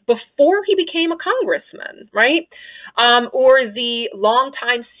things before he became a congressman, right? Or the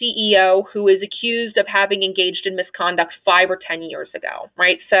longtime CEO who is accused of having engaged in misconduct 5 or 10 years ago,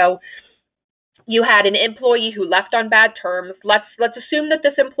 right? So you had an employee who left on bad terms. Let's assume that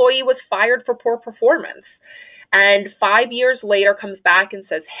this employee was fired for poor performance, and 5 years later comes back and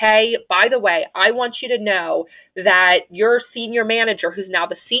says, hey, by the way, I want you to know that your senior manager, who's now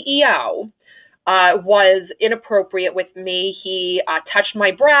the CEO, was inappropriate with me. He touched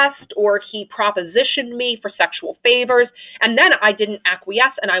my breast, or he propositioned me for sexual favors, and then I didn't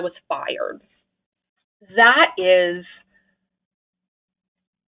acquiesce and I was fired. That is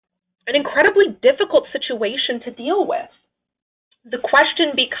an incredibly difficult situation to deal with. The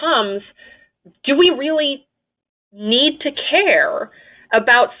question becomes, do we really need to care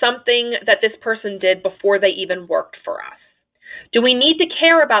about something that this person did before they even worked for us? Do we need to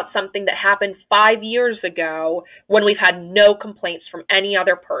care about something that happened 5 years ago when we've had no complaints from any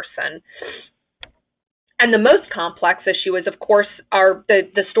other person? And the most complex issue is, of course,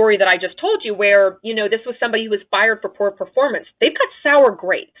 the story that I just told you, where, this was somebody who was fired for poor performance. They've got sour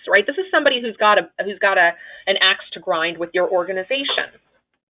grapes, right? This is somebody who's got an axe to grind with your organization.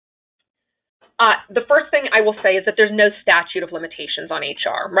 The first thing I will say is that there's no statute of limitations on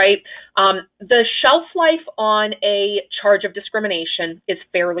HR, right? The shelf life on a charge of discrimination is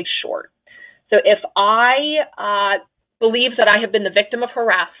fairly short. So if I believes that I have been the victim of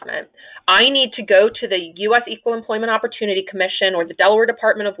harassment, I need to go to the U.S. Equal Employment Opportunity Commission or the Delaware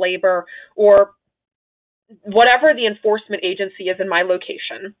Department of Labor or whatever the enforcement agency is in my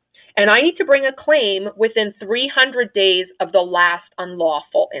location, and I need to bring a claim within 300 days of the last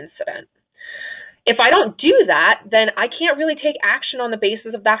unlawful incident. If I don't do that, then I can't really take action on the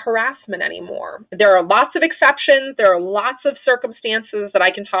basis of that harassment anymore. There are lots of exceptions. There are lots of circumstances that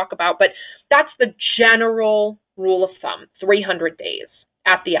I can talk about, but that's the general rule of thumb, 300 days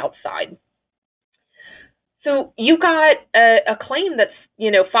at the outside. So you got a claim that's,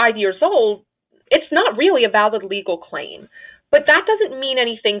 5 years old. It's not really a valid legal claim, but that doesn't mean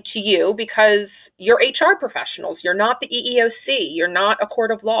anything to you because you're HR professionals. You're not the EEOC. You're not a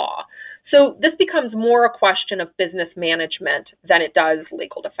court of law. So this becomes more a question of business management than it does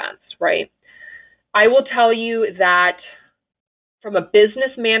legal defense, right? I will tell you that from a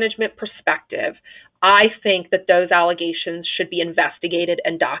business management perspective, I think that those allegations should be investigated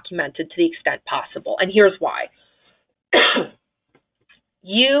and documented to the extent possible. And here's why.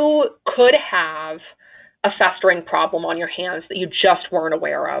 You could have a festering problem on your hands that you just weren't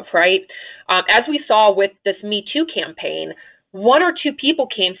aware of, right? As we saw with this Me Too campaign, 1 or 2 people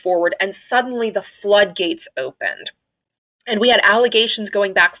came forward and suddenly the floodgates opened. And we had allegations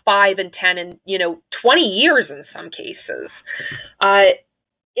going back 5 and 10 and, 20 years in some cases.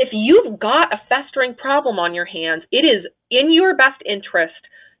 If you've got a festering problem on your hands, it is in your best interest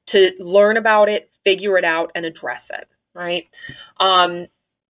to learn about it, figure it out, and address it, right?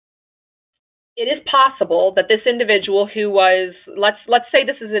 It is possible that this individual who was, let's say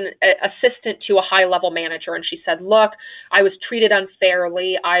this is an assistant to a high-level manager, and she said, look, I was treated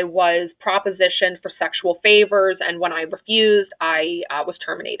unfairly, I was propositioned for sexual favors, and when I refused, I was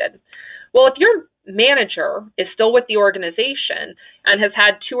terminated. Well, if your manager is still with the organization and has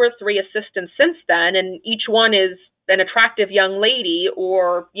had 2 or 3 assistants since then, and each one is an attractive young lady,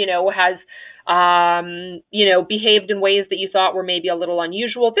 or, has, behaved in ways that you thought were maybe a little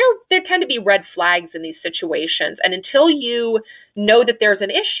unusual, there tend to be red flags in these situations. And until you know that there's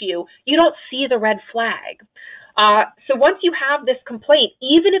an issue, you don't see the red flag. So once you have this complaint,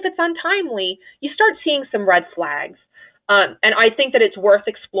 even if it's untimely, you start seeing some red flags. And I think that it's worth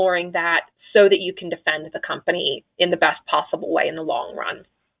exploring that so that you can defend the company in the best possible way in the long run.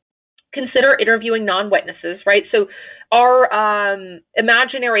 Consider interviewing non-witnesses, right? So our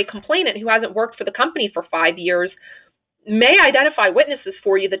imaginary complainant who hasn't worked for the company for 5 years may identify witnesses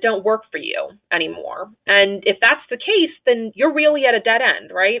for you that don't work for you anymore. And if that's the case, then you're really at a dead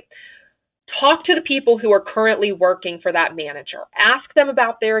end, right? Talk to the people who are currently working for that manager. Ask them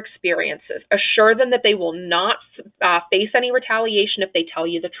about their experiences. Assure them that they will not face any retaliation if they tell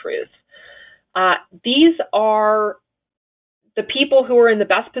you the truth. These are the people who are in the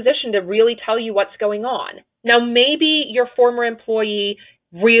best position to really tell you what's going on. Now, maybe your former employee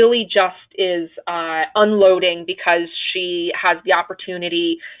really just is unloading because she has the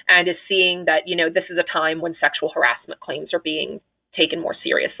opportunity and is seeing that, this is a time when sexual harassment claims are being taken more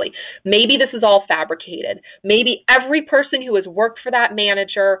seriously. Maybe this is all fabricated. Maybe every person who has worked for that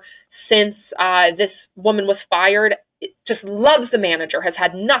manager since this woman was fired just loves the manager, has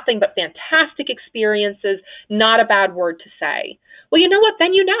had nothing but fantastic experiences, not a bad word to say. Well, you know what?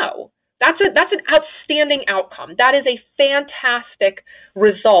 Then That's an outstanding outcome. That is a fantastic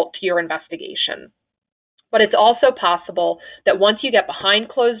result to your investigation. But it's also possible that once you get behind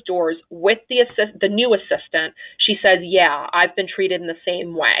closed doors with the new assistant, she says, yeah, I've been treated in the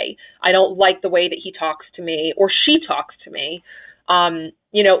same way. I don't like the way that he talks to me or she talks to me.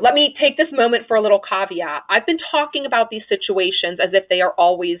 Let me take this moment for a little caveat. I've been talking about these situations as if they are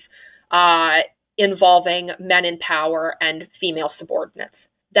always involving men in power and female subordinates.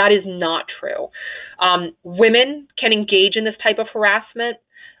 That is not true. Women can engage in this type of harassment.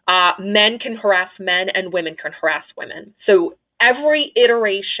 Men can harass men and women can harass women. So every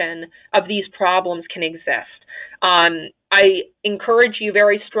iteration of these problems can exist. I encourage you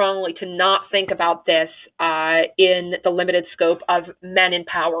very strongly to not think about this in the limited scope of men in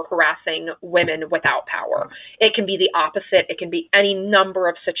power harassing women without power. It can be the opposite. It can be any number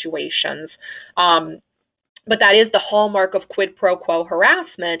of situations. But that is the hallmark of quid pro quo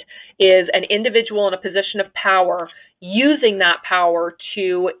harassment, is an individual in a position of power using that power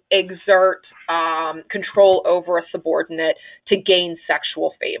to exert control over a subordinate to gain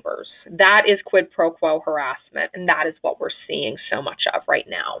sexual favors. That is quid pro quo harassment, and that is what we're seeing so much of right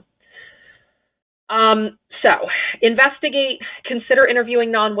now. So investigate, consider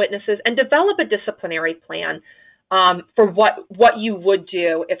interviewing non-witnesses, and develop a disciplinary plan for what you would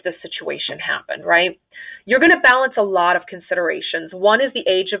do if this situation happened, right? You're going to balance a lot of considerations. One is the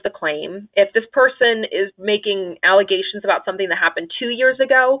age of the claim. If this person is making allegations about something that happened 2 years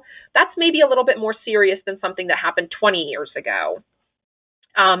ago, that's maybe a little bit more serious than something that happened 20 years ago.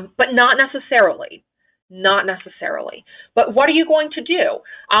 But not necessarily. Not necessarily. But what are you going to do?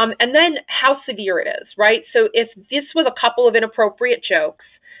 And then how severe it is, right? So if this was a couple of inappropriate jokes,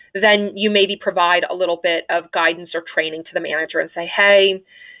 then you maybe provide a little bit of guidance or training to the manager and say, hey,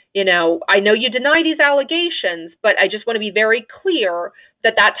 I know you deny these allegations, but I just want to be very clear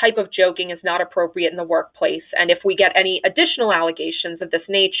that that type of joking is not appropriate in the workplace. And if we get any additional allegations of this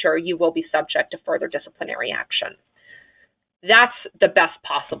nature, you will be subject to further disciplinary action. That's the best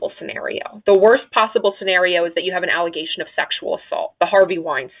possible scenario. The worst possible scenario is that you have an allegation of sexual assault, the Harvey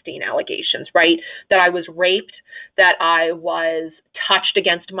Weinstein allegations, right? That I was raped, that I was touched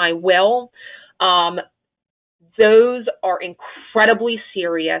against my will. Those are incredibly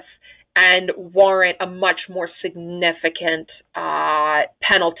serious and warrant a much more significant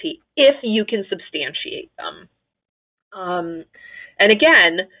penalty if you can substantiate them. And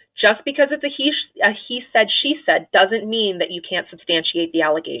again, just because it's a he said, she said, doesn't mean that you can't substantiate the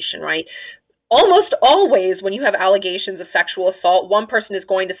allegation, right? Almost always when you have allegations of sexual assault, one person is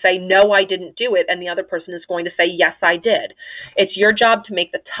going to say, no, I didn't do it, and the other person is going to say, yes, I did. It's your job to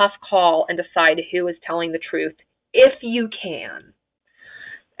make the tough call and decide who is telling the truth, if you can,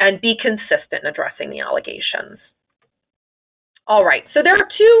 and be consistent in addressing the allegations. All right, so there are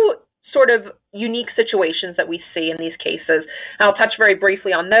two sort of unique situations that we see in these cases. And I'll touch very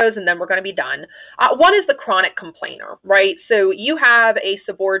briefly on those, and then we're going to be done. One is the chronic complainer, right? So you have a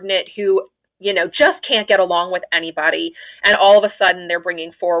subordinate who just can't get along with anybody, and all of a sudden they're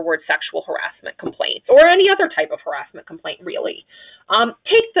bringing forward sexual harassment complaints or any other type of harassment complaint, really.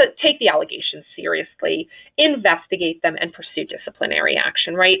 Take the allegations seriously, investigate them, and pursue disciplinary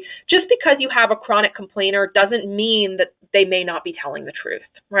action, right? Just because you have a chronic complainer doesn't mean that they may not be telling the truth,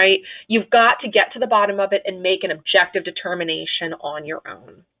 right? You've got to get to the bottom of it and make an objective determination on your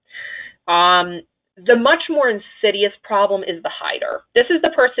own. The much more insidious problem is the hider. This is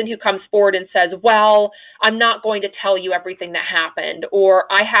the person who comes forward and says, well, I'm not going to tell you everything that happened, or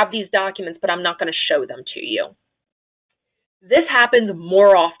I have these documents, but I'm not going to show them to you. This happens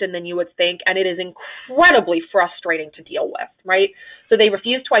more often than you would think, and it is incredibly frustrating to deal with, right? So they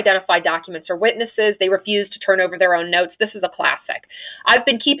refuse to identify documents or witnesses. They refuse to turn over their own notes. This is a classic. I've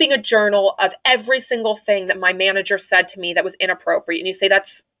been keeping a journal of every single thing that my manager said to me that was inappropriate. And you say, that's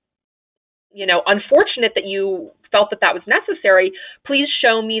unfortunate that you felt that was necessary. Please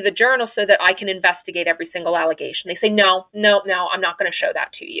show me the journal so that I can investigate every single allegation. They say, no, I'm not going to show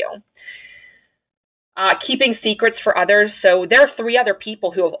that to you. Keeping secrets for others. So there are 3 other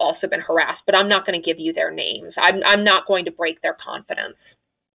people who have also been harassed, but I'm not going to give you their names. I'm not going to break their confidence.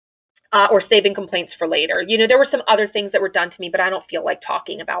 Or saving complaints for later. There were some other things that were done to me, but I don't feel like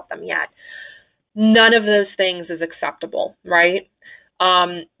talking about them yet. None of those things is acceptable, right?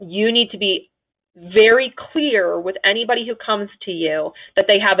 You need to be very clear with anybody who comes to you that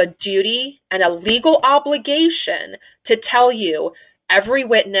they have a duty and a legal obligation to tell you every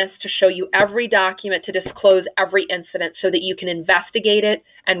witness, to show you every document, to disclose every incident so that you can investigate it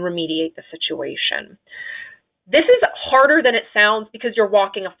and remediate the situation. This is harder than it sounds because you're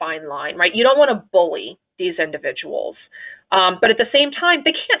walking a fine line, right? You don't want to bully these individuals. But at the same time,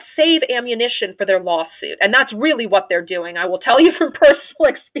 they can't save ammunition for their lawsuit. And that's really what they're doing. I will tell you from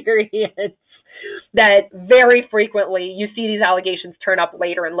personal experience that very frequently you see these allegations turn up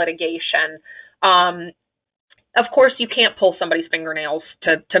later in litigation. Of course, you can't pull somebody's fingernails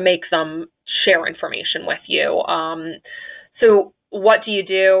to make them share information with you. So what do?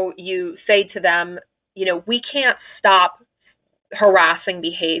 You say to them, we can't stop harassing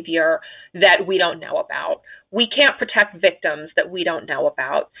behavior that we don't know about. We can't protect victims that we don't know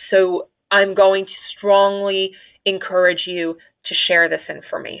about. So I'm going to strongly encourage you to share this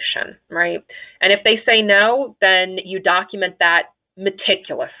information, right? And if they say no, then you document that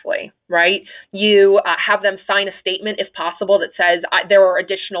meticulously, right? You have them sign a statement, if possible, that says there are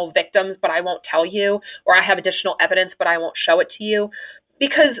additional victims, but I won't tell you, or I have additional evidence, but I won't show it to you,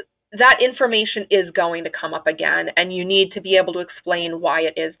 because that information is going to come up again, and you need to be able to explain why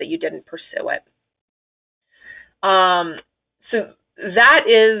it is that you didn't pursue it. So that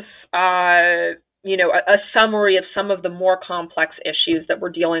is, a summary of some of the more complex issues that we're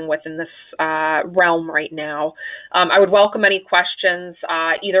dealing with in this realm right now. I would welcome any questions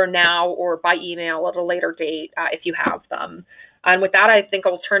either now or by email at a later date if you have them. And with that, I think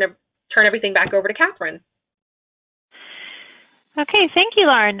I'll turn everything back over to Catherine. Okay, thank you,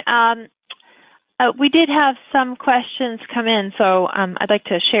 Lauren. We did have some questions come in, so I'd like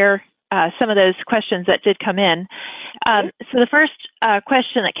to share some of those questions that did come in. So the first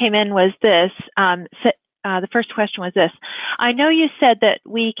question that came in was this. The first question was this. I know you said that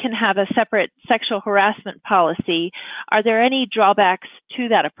we can have a separate sexual harassment policy. Are there any drawbacks to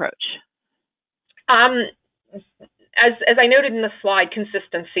that approach? As I noted in the slide,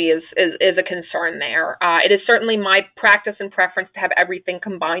 consistency is a concern there. It is certainly my practice and preference to have everything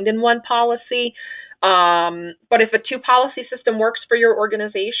combined in one policy. But if a 2-policy system works for your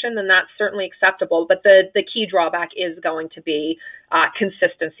organization, then that's certainly acceptable. But the key drawback is going to be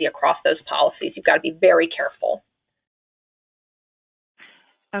consistency across those policies. You've got to be very careful.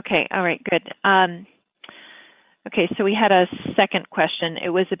 Okay, all right, good. Okay, so we had a second question. It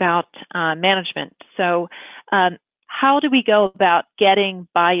was about management. So how do we go about getting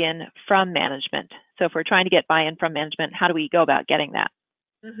buy-in from management? So if we're trying to get buy-in from management, how do we go about getting that?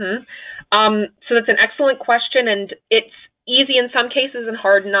 So that's an excellent question, and it's easy in some cases and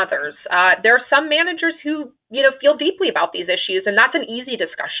hard in others. There are some managers who, feel deeply about these issues, and that's an easy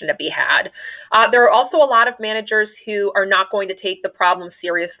discussion to be had. There are also a lot of managers who are not going to take the problem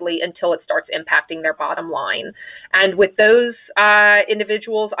seriously until it starts impacting their bottom line. And with those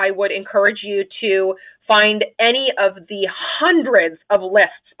individuals, I would encourage you to find any of the hundreds of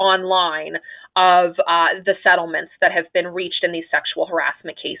lists online of the settlements that have been reached in these sexual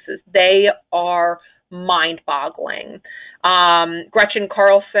harassment cases. They are mind-boggling. Gretchen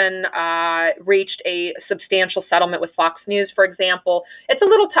Carlson reached a substantial settlement with Fox News, for example. It's a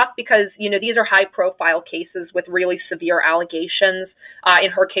little tough because, these are high-profile cases with really severe allegations.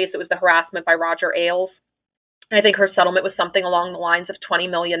 In her case, it was the harassment by Roger Ailes. I think her settlement was something along the lines of $20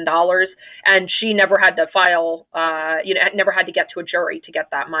 million, and she never had to file, never had to get to a jury to get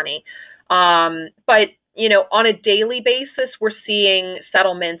that money. But on a daily basis, we're seeing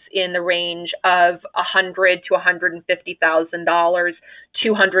settlements in the range of $100,000 to $150,000,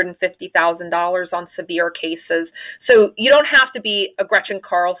 $250,000 on severe cases. So you don't have to be a Gretchen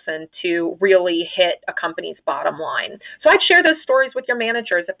Carlson to really hit a company's bottom line. So I'd share those stories with your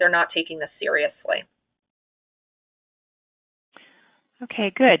managers if they're not taking this seriously.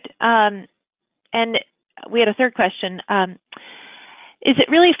 Okay, good. And we had a third question. Is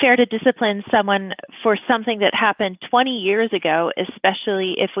it really fair to discipline someone for something that happened 20 years ago,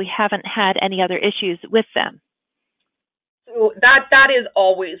 especially if we haven't had any other issues with them? So that is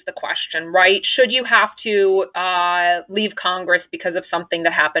always the question, right? Should you have to leave Congress because of something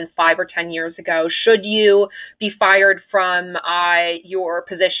that happened 5 or 10 years ago? Should you be fired from your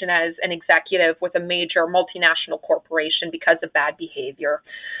position as an executive with a major multinational corporation because of bad behavior?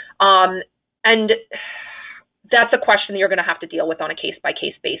 And that's a question that you're going to have to deal with on a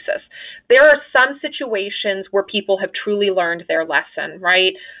case-by-case basis. There are some situations where people have truly learned their lesson,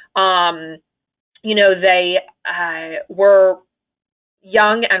 right? They were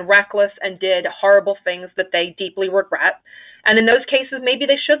young and reckless and did horrible things that they deeply regret. And in those cases, maybe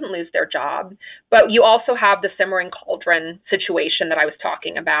they shouldn't lose their job. But you also have the simmering cauldron situation that I was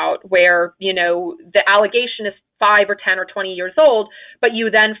talking about, where, the allegation is 5 or 10 or 20 years old, but you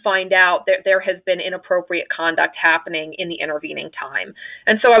then find out that there has been inappropriate conduct happening in the intervening time.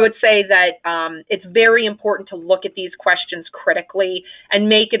 And so I would say that it's very important to look at these questions critically and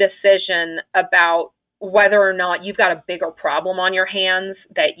make a decision about whether or not you've got a bigger problem on your hands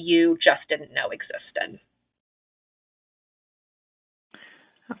that you just didn't know existed.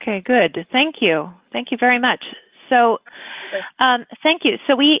 Okay, good. Thank you. Thank you very much. So thank you.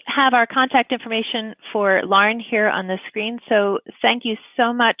 So we have our contact information for Lauren here on the screen. So thank you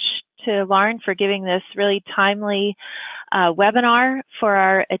so much to Lauren for giving this really timely webinar for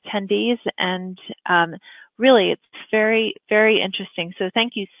our attendees. And really, it's very, very interesting. So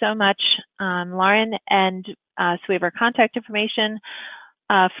thank you so much, Lauren. And so we have our contact information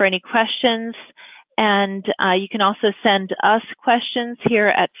for any questions. And you can also send us questions here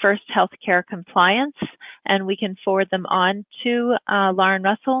at First Healthcare Compliance, and we can forward them on to Lauren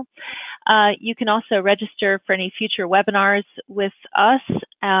Russell. You can also register for any future webinars with us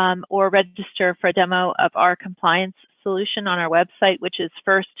or register for a demo of our compliance solution on our website, which is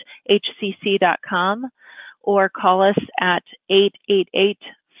firsthcc.com, or call us at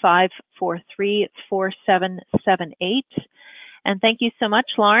 888-543-4778. And thank you so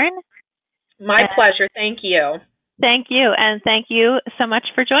much, Lauren. My pleasure. Thank you. Thank you. And thank you so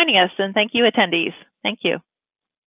much for joining us. And thank you, attendees. Thank you.